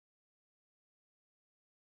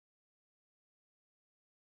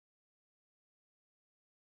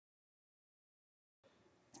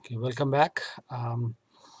Okay, welcome back.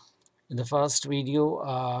 In the first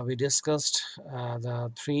video, we discussed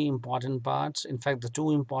the three important parts. In fact, the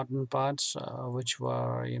two important parts, which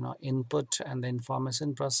were, input and the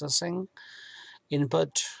information processing.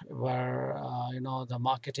 Input were, the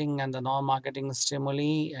marketing and the non-marketing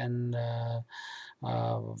stimuli, and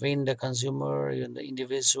when the consumer, the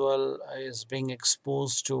individual is being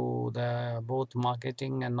exposed to the both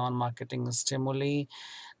marketing and non-marketing stimuli,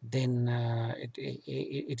 then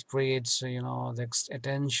it creates the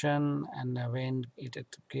attention, and when it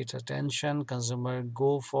creates attention, consumer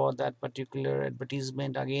go for that particular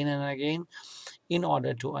advertisement again and again in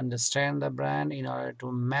order to understand the brand, in order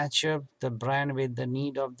to match up the brand with the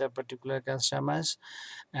need of the particular customers.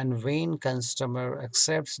 And when customer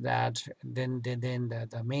accepts that, then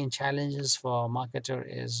the main challenges for marketer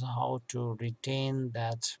is how to retain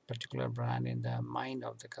that particular brand in the mind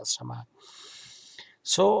of the customer.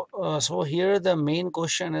 So here the main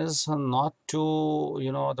question is not to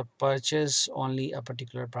the purchase only a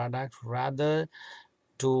particular product, rather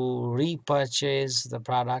to repurchase the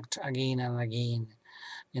product again and again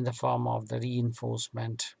in the form of the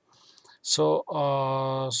reinforcement. So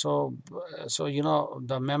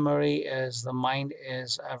the memory is the mind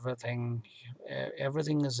is everything.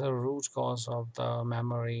 Everything is a root cause of the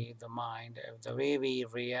memory, the mind. The way we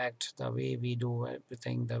react, the way we do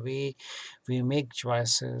everything, the way we make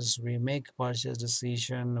choices, we make purchase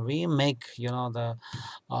decision, we make the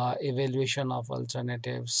evaluation of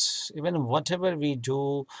alternatives. Even whatever we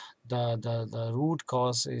do, the root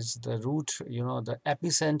cause is the root. The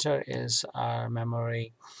epicenter is our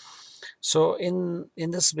memory. So in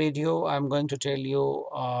this video, I'm going to tell you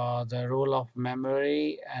the role of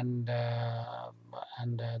memory, and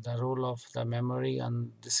the role of the memory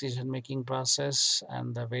and decision making process,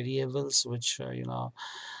 and the variables which the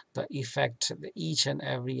effect each and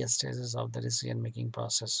every stages of the decision making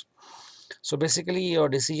process. So basically, your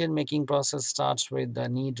decision making process starts with the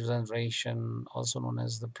need generation, also known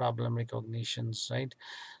as the problem recognitions, right?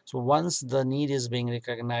 So once the need is being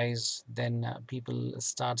recognized, then people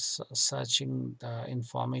start searching the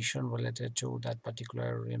information related to that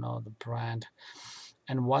particular, the brand.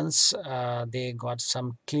 And once they got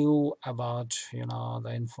some clue about,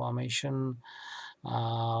 the information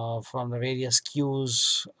from the various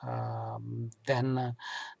cues, then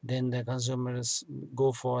the consumers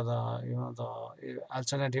go for the the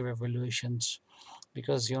alternative evaluations,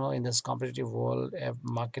 because in this competitive world, a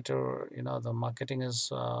marketer, the marketing is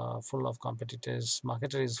full of competitors,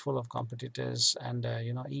 marketer is full of competitors, and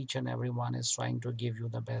each and everyone is trying to give you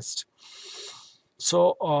the best.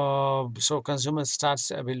 So consumers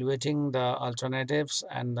starts evaluating the alternatives,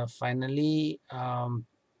 and finally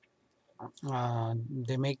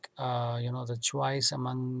they make the choice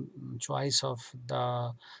of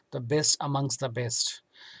the best amongst the best,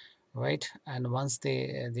 right? And once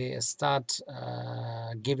they start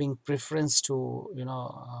giving preference to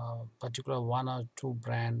particular one or two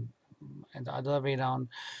brand, and the other way around,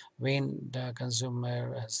 when the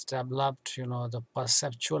consumer has developed the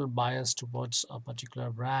perceptual bias towards a particular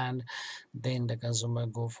brand, then the consumer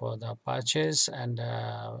go for the purchase. And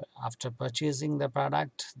after purchasing the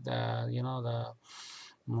product, the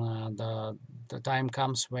time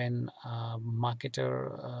comes when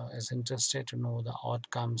marketer is interested to know the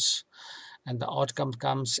outcomes, and the outcome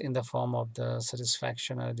comes in the form of the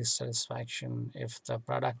satisfaction or dissatisfaction. If the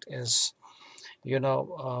product is you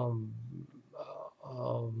know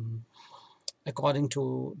according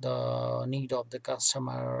to the need of the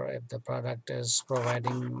customer, if the product is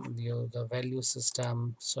providing the value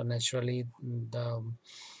system, so naturally the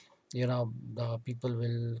the people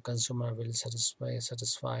will consumer will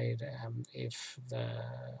satisfied. If the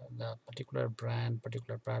particular brand,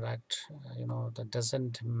 particular product that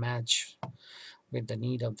doesn't match with the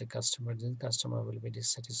need of the customer, then customer will be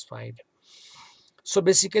dissatisfied. So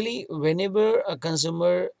basically, whenever a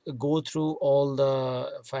consumer go through all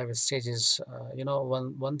the five stages,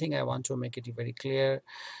 one thing I want to make it very clear.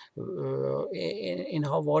 In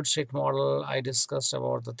our word street model, I discussed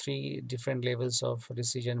about the three different levels of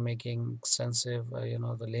decision making: extensive,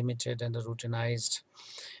 the limited, and the routinized.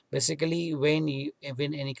 Basically, when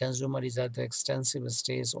any consumer is at the extensive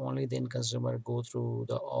stage, only then consumer go through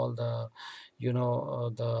all the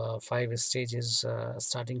the five stages,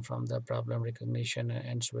 starting from the problem recognition and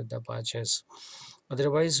ends with the purchase.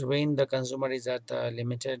 Otherwise, when the consumer is at the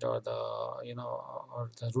limited or the or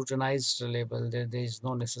the routinized level, there is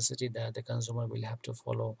no necessity that the consumer will have to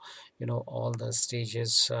follow all the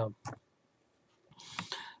stages.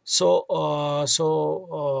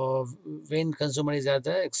 When consumer is at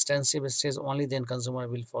the extensive stage, only then consumer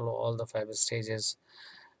will follow all the five stages.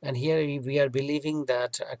 And here we are believing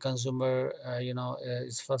that a consumer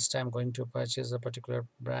is first time going to purchase a particular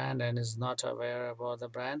brand and is not aware about the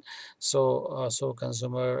brand. So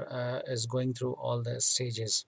consumer is going through all the stages.